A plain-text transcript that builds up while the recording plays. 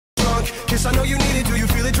Yes, I know you need it. Do you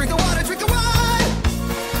feel it? Drink the water, drink the wine.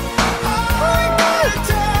 I gotta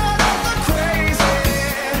tell the crazy.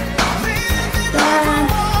 Living like a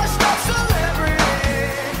washed up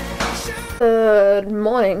celebrity. Good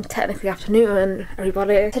morning, technically afternoon,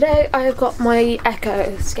 everybody. Today I have got my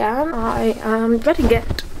echo scan. I am dreading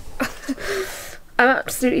it. I'm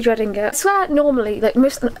absolutely dreading it. I swear normally, like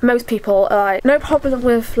most people are like, no problem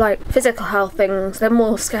with like physical health things. They're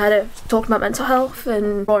more scared of talking about mental health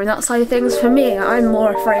and more on that side of things. For me, I'm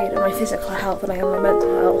more afraid of my physical health than I am my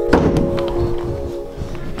mental health.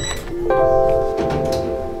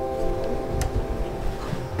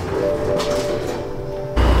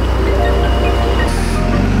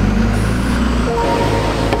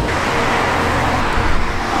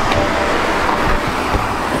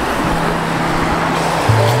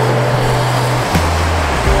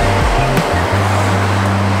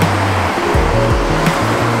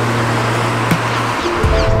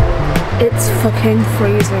 It's fucking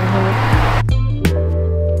freezing.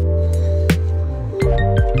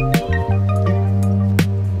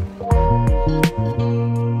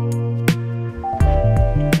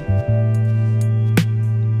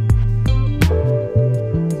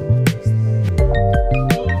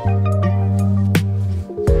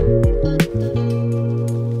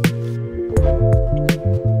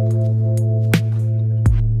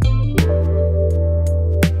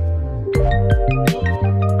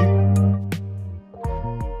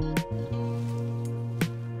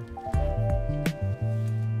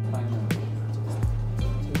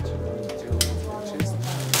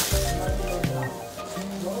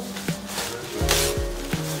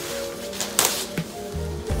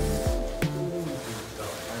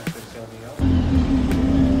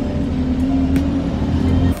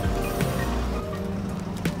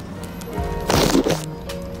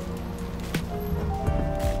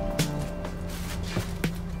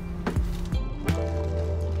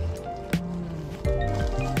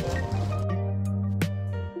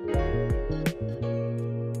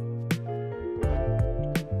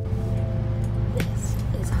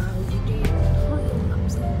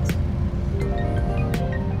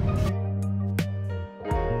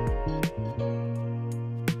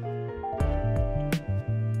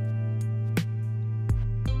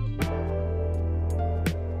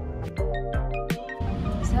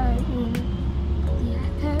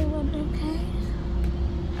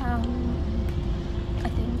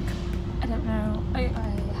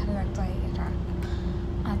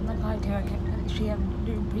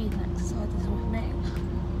 Breathing exercises with me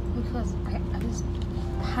because I was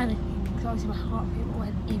panicking because obviously my heart rate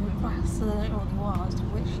went even faster than it already was,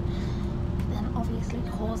 which then obviously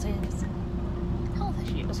causes health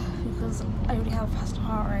issues because I already have a faster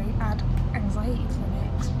heart rate, add anxiety to the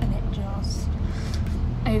mix, and it just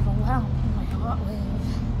overwhelmed my heart with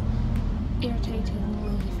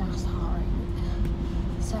irritatingly fast heart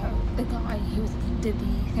rate. So the guy who did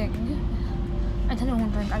the thing, and to anyone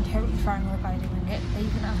wondering, I'm totally fine with a guy doing it. They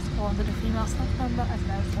even asked for the female staff member. I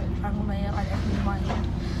said I was totally fine with male. I don't really mind.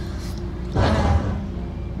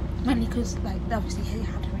 Mainly because, like, obviously he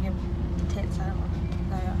had to bring him tits out.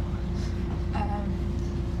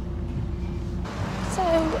 So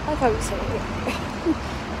like I was saying,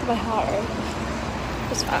 my heart rate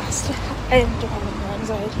was fast. I ended up having an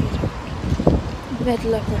anxiety attack in the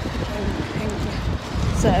middle of the thing.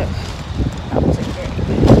 So that wasn't great.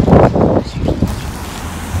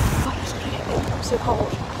 So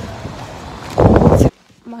cold.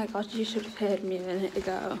 My god, you should have heard me a minute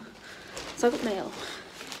ago. So I got mail,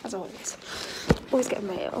 as always. Always get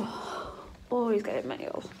mail. Always get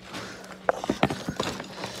mail.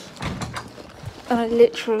 And I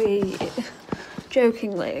literally,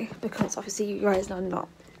 jokingly, because obviously you guys know I'm not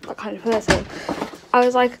that kind of person, I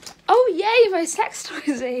was like, oh yay, my sex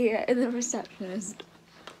toys are here. And the receptionist,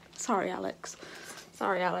 sorry Alex.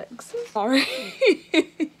 Sorry Alex. Sorry.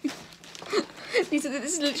 This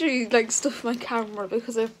is literally like stuff my camera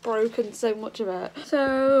because I've broken so much of it.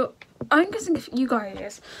 So I'm guessing if you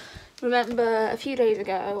guys remember a few days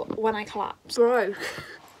ago when I collapsed, broke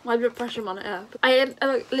my blood pressure monitor. I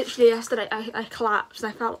literally yesterday I collapsed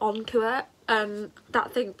and I fell onto it and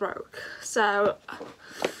that thing broke. So I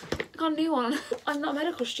got a new one. I'm not a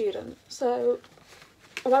medical student, so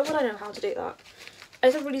why would I know how to do that? I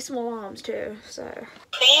just have really small arms too, so.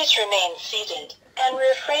 Please remain seated and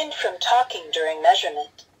refrain from talking during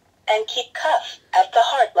measurement, and keep cuff at the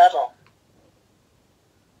heart level.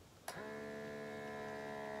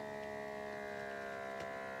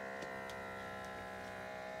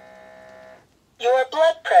 Your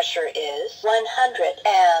blood pressure is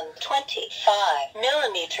 125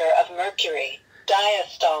 millimeter of mercury,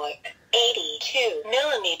 diastolic. 82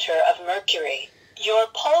 millimeter of mercury. Your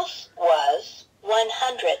pulse was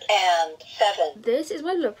 107. This is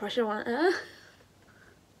my blood pressure monitor.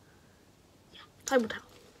 Time will tell.